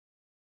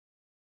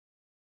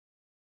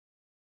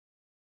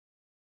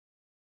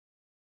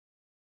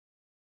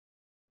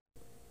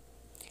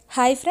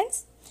Hi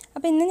friends,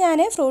 അപ്പോൾ ഇന്ന് ഞാൻ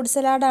ഫ്രൂട്ട്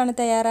സലാഡാണ്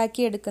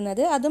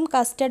തയ്യാറാക്കിയെടുക്കുന്നത്. അതും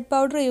കസ്റ്റർഡ്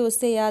പൗഡർ യൂസ്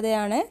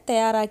ചെയ്യാതെയാണ്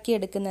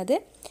തയ്യാറാക്കിയെടുക്കുന്നത്.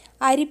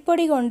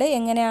 അരിപ്പൊടി കൊണ്ട്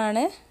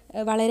എങ്ങനെയാണ്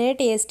വളരെ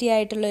ടേസ്റ്റി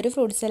ആയിട്ടുള്ളൊരു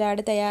ഫ്രൂട്ട്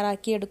സലാഡ്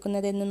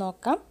തയ്യാറാക്കിയെടുക്കുന്നതെന്ന്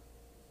നോക്കാം.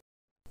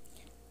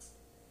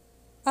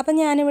 അപ്പം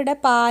ഞാനിവിടെ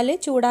പാല്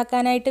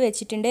ചൂടാക്കാനായിട്ട്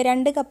വെച്ചിട്ടുണ്ട്.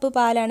 2 കപ്പ്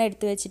പാലാണ്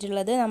എടുത്ത്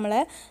വെച്ചിട്ടുള്ളത് നമ്മൾ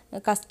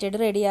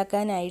കസ്റ്റർഡ്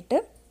റെഡിയാക്കാനായിട്ട്.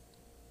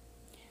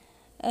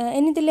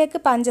 ഇനി ഇതിലേക്ക്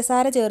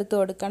പഞ്ചസാര ചേർത്ത്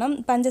കൊടുക്കണം.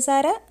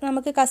 പഞ്ചസാര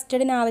നമുക്ക്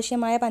കസ്റ്റർഡിന്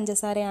ആവശ്യമായ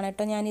പഞ്ചസാരയാണ്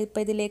കേട്ടോ.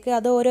 ഞാനിപ്പോൾ ഇതിലേക്ക്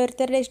അത്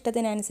ഓരോരുത്തരുടെ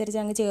ഇഷ്ടത്തിനനുസരിച്ച്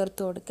അങ്ങ്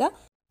ചേർത്ത് കൊടുക്കുക.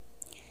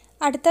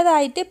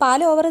 അടുത്തതായിട്ട്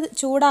പാൽ ഓവർ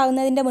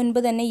ചൂടാകുന്നതിൻ്റെ മുൻപ്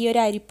തന്നെ ഈ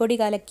ഒരു അരിപ്പൊടി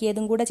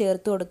കലക്കിയതും കൂടെ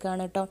ചേർത്ത്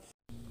കൊടുക്കുകയാണ് കേട്ടോ.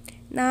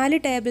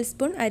 4 ടേബിൾ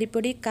സ്പൂൺ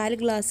അരിപ്പൊടി 1/4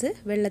 ഗ്ലാസ്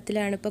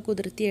വെള്ളത്തിലാണ് ഇപ്പോൾ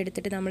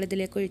കുതിർത്തിയെടുത്തിട്ട്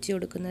നമ്മളിതിലേക്ക് ഒഴിച്ച്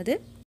കൊടുക്കുന്നത്.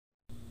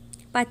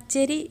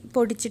 പച്ചരി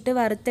പൊടിച്ചിട്ട്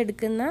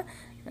വറുത്തെടുക്കുന്ന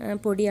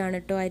പൊടിയാണ്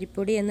കേട്ടോ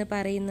അരിപ്പൊടി എന്ന്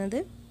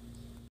പറയുന്നത്.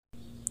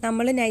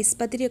 നമ്മൾ നൈസ്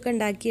പത്തിരിയൊക്കെ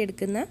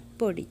ഉണ്ടാക്കിയെടുക്കുന്ന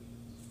പൊടി.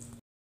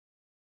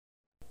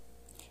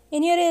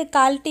 ഇനി ഒരു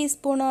 1/4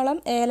 ടീസ്പൂണോളം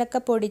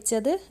ഏലക്ക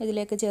പൊടിച്ചത്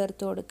ഇതിലേക്ക്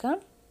ചേർത്ത് കൊടുക്കാം.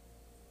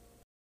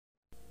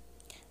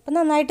 അപ്പം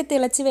നന്നായിട്ട്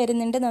തിളച്ച്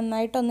വരുന്നുണ്ട്,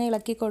 നന്നായിട്ടൊന്ന്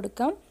ഇളക്കി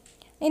കൊടുക്കാം.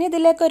 ഇനി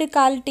ഇതിലേക്ക് ഒരു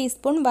 1/4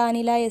 ടീസ്പൂൺ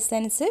വാനില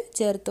എസൻസ്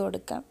ചേർത്ത്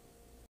കൊടുക്കാം.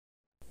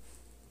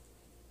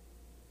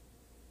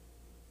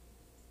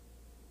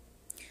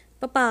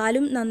 അപ്പോൾ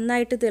പാലും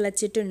നന്നായിട്ട്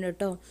തിളച്ചിട്ടുണ്ട്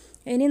കേട്ടോ.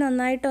 ഇനി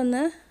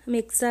നന്നായിട്ടൊന്ന്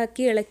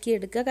മിക്സാക്കി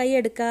ഇളക്കിയെടുക്കുക. കൈ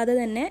എടുക്കാതെ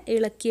തന്നെ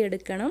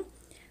ഇളക്കിയെടുക്കണം.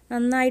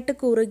 നന്നായിട്ട്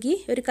കുറുകി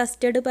ഒരു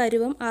കസ്റ്റർഡ്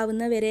പരുവം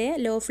ആവുന്ന വരെ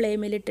ലോ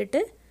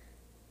ഫ്ലെയിമിലിട്ടിട്ട്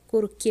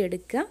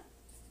കുറുക്കിയെടുക്കുക.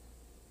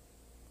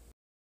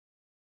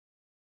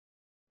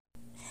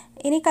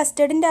 ഇനി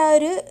കസ്റ്റർഡിൻ്റെ ആ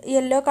ഒരു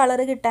യെല്ലോ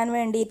കളർ കിട്ടാൻ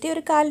വേണ്ടിയിട്ട്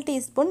ഒരു 1/4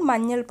 ടീസ്പൂൺ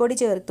മഞ്ഞൾപ്പൊടി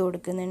ചേർത്ത്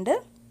കൊടുക്കുന്നുണ്ട്.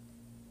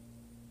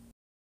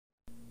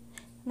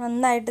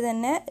 നന്നായിട്ട്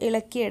തന്നെ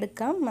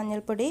ഇളക്കിയെടുക്കാം.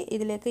 മഞ്ഞൾപ്പൊടി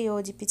ഇതിലേക്ക്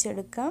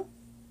യോജിപ്പിച്ചെടുക്കാം.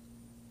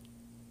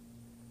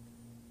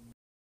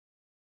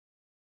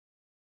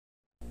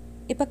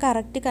 ഇപ്പോൾ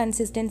കറക്റ്റ്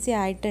കൺസിസ്റ്റൻസി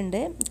ആയിട്ടുണ്ട്.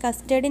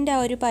 കസ്റ്റർഡിൻ്റെ ആ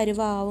ഒരു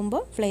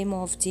പരുവാകുമ്പോൾ ഫ്ലെയിം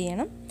ഓഫ്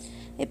ചെയ്യണം.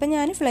 ഇപ്പം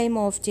ഞാൻ ഫ്ലെയിം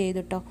ഓഫ്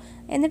ചെയ്തു കേട്ടോ.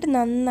 എന്നിട്ട്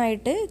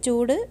നന്നായിട്ട്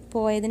ചൂട്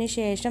പോയതിന്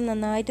ശേഷം,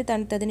 നന്നായിട്ട്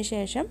തണുത്തതിന്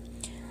ശേഷം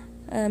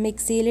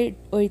മിക്സിയിൽ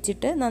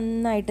ഒഴിച്ചിട്ട്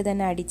നന്നായിട്ട്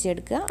തന്നെ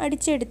അടിച്ചെടുക്കുക.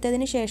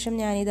 അടിച്ചെടുത്തതിന് ശേഷം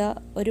ഞാനിതാ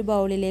ഒരു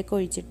ബൗളിലേക്ക്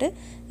ഒഴിച്ചിട്ട്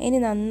ഇനി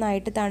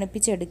നന്നായിട്ട്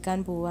തണുപ്പിച്ചെടുക്കാൻ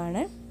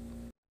പോവുകയാണ്.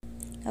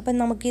 അപ്പം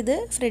നമുക്കിത്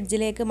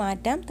ഫ്രിഡ്ജിലേക്ക്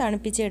മാറ്റാം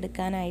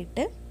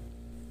തണുപ്പിച്ചെടുക്കാനായിട്ട്.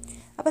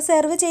 അപ്പോൾ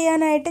സെർവ്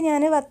ചെയ്യാനായിട്ട്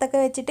ഞാൻ വത്തക്ക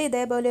വെച്ചിട്ട്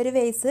ഇതേപോലെ ഒരു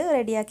വേസ്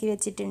റെഡിയാക്കി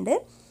വെച്ചിട്ടുണ്ട്.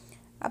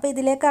 അപ്പോൾ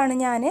ഇതിലേക്കാണ്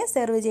ഞാൻ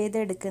സെർവ്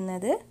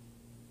ചെയ്തെടുക്കുന്നത്.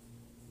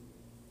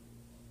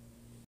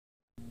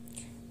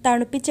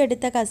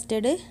 തണുപ്പിച്ചെടുത്ത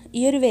കസ്റ്റർഡ്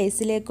ഈ ഒരു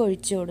വേസിലേക്ക്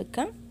ഒഴിച്ചു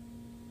കൊടുക്കാം.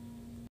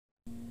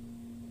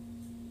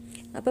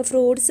 അപ്പോൾ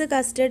ഫ്രൂട്ട്സ്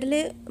കസ്റ്റർഡിൽ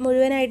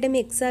മുഴുവനായിട്ട്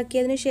മിക്സ്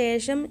ആക്കിയതിന്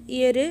ശേഷം ഈ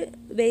ഒരു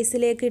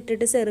വേസിലേക്ക്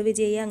ഇട്ടിട്ട് സെർവ്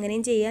ചെയ്യുക,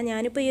 അങ്ങനെയും ചെയ്യാം.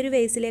 ഞാനിപ്പോൾ ഈ ഒരു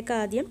വേസിലേക്ക്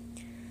ആദ്യം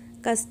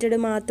കസ്റ്റർഡ്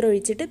മാത്രം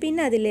ഒഴിച്ചിട്ട്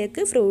പിന്നെ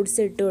അതിലേക്ക് ഫ്രൂട്ട്സ്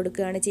ഇട്ട്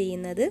കൊടുക്കുകയാണ്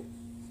ചെയ്യുന്നത്.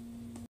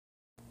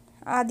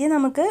 ആദ്യം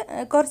നമുക്ക്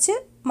കുറച്ച്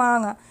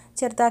മാങ്ങ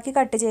ചെറുതാക്കി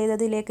കട്ട്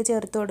ചെയ്തതിലേക്ക്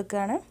ചേർത്ത്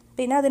കൊടുക്കുകയാണ്.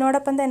 പിന്നെ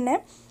അതിനോടൊപ്പം തന്നെ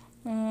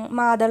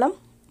മാതളം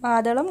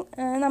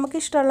നമുക്ക്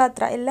ഇഷ്ടമുള്ള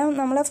അത്ര എല്ലാം,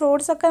 നമ്മളെ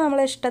ഫ്രൂട്ട്സൊക്കെ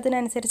നമ്മളെ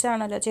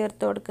ഇഷ്ടത്തിനനുസരിച്ചാണല്ലോ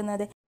ചേർത്ത്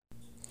കൊടുക്കുന്നത്.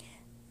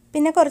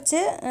 പിന്നെ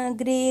കുറച്ച്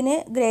ഗ്രീന്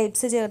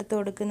ഗ്രേപ്സ് ചേർത്ത്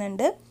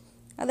കൊടുക്കുന്നുണ്ട്.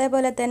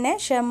 അതേപോലെ തന്നെ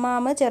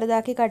ഷമ്മാമ്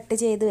ചെറുതാക്കി കട്ട്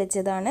ചെയ്ത്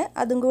വെച്ചതാണ്,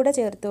 അതും കൂടെ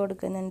ചേർത്ത്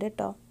കൊടുക്കുന്നുണ്ട്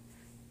കേട്ടോ.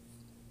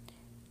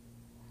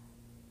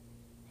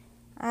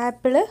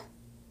 ആപ്പിള്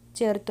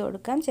ചേർത്ത്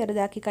കൊടുക്കാം,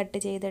 ചെറുതാക്കി കട്ട്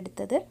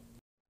ചെയ്തെടുത്തത്.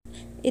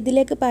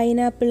 ഇതിലേക്ക്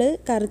പൈനാപ്പിള്,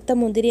 കറുത്ത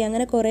മുന്തിരി,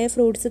 അങ്ങനെ കുറേ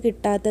ഫ്രൂട്ട്സ്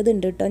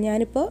കിട്ടാത്തതുണ്ട് കേട്ടോ.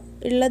 ഞാനിപ്പോൾ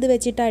ഉള്ളത്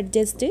വെച്ചിട്ട്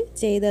അഡ്ജസ്റ്റ്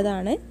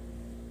ചെയ്തതാണ്.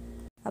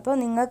 അപ്പോൾ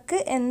നിങ്ങൾക്ക്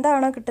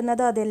എന്താണോ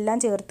കിട്ടുന്നതോ അതെല്ലാം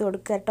ചേർത്ത്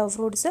കൊടുക്കുക കേട്ടോ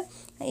ഫ്രൂട്ട്സ്.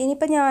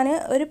 ഇനിയിപ്പോൾ ഞാൻ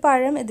ഒരു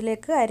പഴം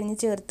ഇതിലേക്ക് അരിഞ്ഞ്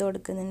ചേർത്ത്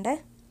കൊടുക്കുന്നുണ്ട്.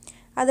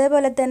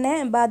 അതേപോലെ തന്നെ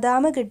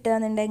ബദാം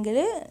കിട്ടുകയെന്നുണ്ടെങ്കിൽ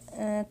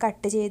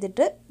കട്ട്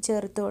ചെയ്തിട്ട്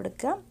ചേർത്ത്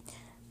കൊടുക്കുക.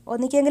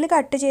 ഒന്നിക്കെങ്കിൽ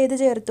കട്ട് ചെയ്ത്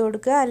ചേർത്ത്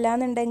കൊടുക്കുക,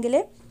 അല്ലാന്നുണ്ടെങ്കിൽ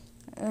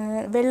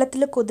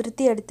വെള്ളത്തിൽ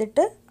കുതിർത്തി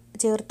എടുത്തിട്ട്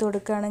ചേർത്ത്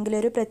കൊടുക്കുകയാണെങ്കിൽ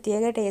ഒരു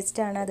പ്രത്യേക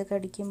ടേസ്റ്റാണ് അത്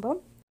കടിക്കുമ്പം.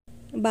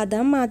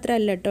 ബദാം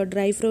മാത്രമല്ല കേട്ടോ,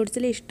 ഡ്രൈ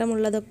ഫ്രൂട്ട്സിൽ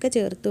ഇഷ്ടമുള്ളതൊക്കെ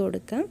ചേർത്ത്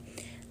കൊടുക്കാം.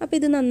 അപ്പോൾ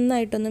ഇത്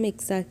നന്നായിട്ടൊന്ന്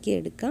മിക്സാക്കി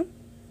എടുക്കാം.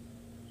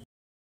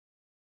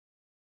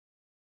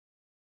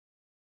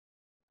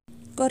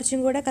 കുറച്ചും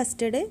കൂടെ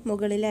കസ്റ്റർഡ്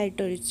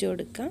മുകളിലായിട്ട് ഒഴിച്ചു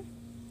കൊടുക്കാം.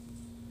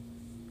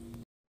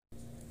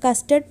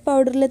 കസ്റ്റർഡ്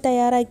പൗഡറിൽ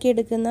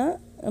തയ്യാറാക്കിയെടുക്കുന്ന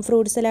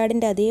ഫ്രൂട്ട്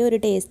സലാഡിൻ്റെ അതേ ഒരു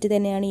ടേസ്റ്റ്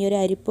തന്നെയാണ് ഈ ഒരു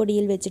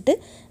അരിപ്പൊടിയിൽ വെച്ചിട്ട്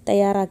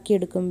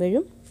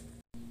തയ്യാറാക്കിയെടുക്കുമ്പോഴും.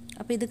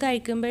 അപ്പോൾ ഇത്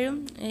കഴിക്കുമ്പോഴും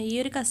ഈ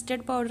ഒരു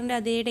കസ്റ്റർഡ് പൗഡറിൻ്റെ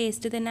അതേ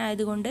ടേസ്റ്റ് തന്നെ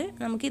ആയതുകൊണ്ട്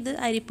നമുക്കിത്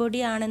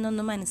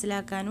അരിപ്പൊടിയാണെന്നൊന്നും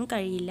മനസ്സിലാക്കാനും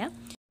കഴിയില്ല.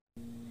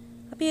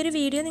 അപ്പോൾ ഈ ഒരു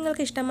വീഡിയോ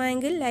നിങ്ങൾക്ക്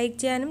ഇഷ്ടമായെങ്കിൽ ലൈക്ക്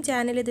ചെയ്യാനും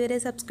ചാനൽ ഇതുവരെ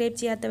സബ്സ്ക്രൈബ്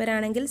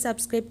ചെയ്യാത്തവരാണെങ്കിൽ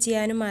സബ്സ്ക്രൈബ്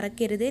ചെയ്യാനും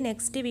മറക്കരുത്.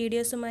 നെക്സ്റ്റ്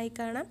വീഡിയോസുമായി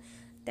കാണാം.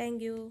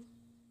 താങ്ക്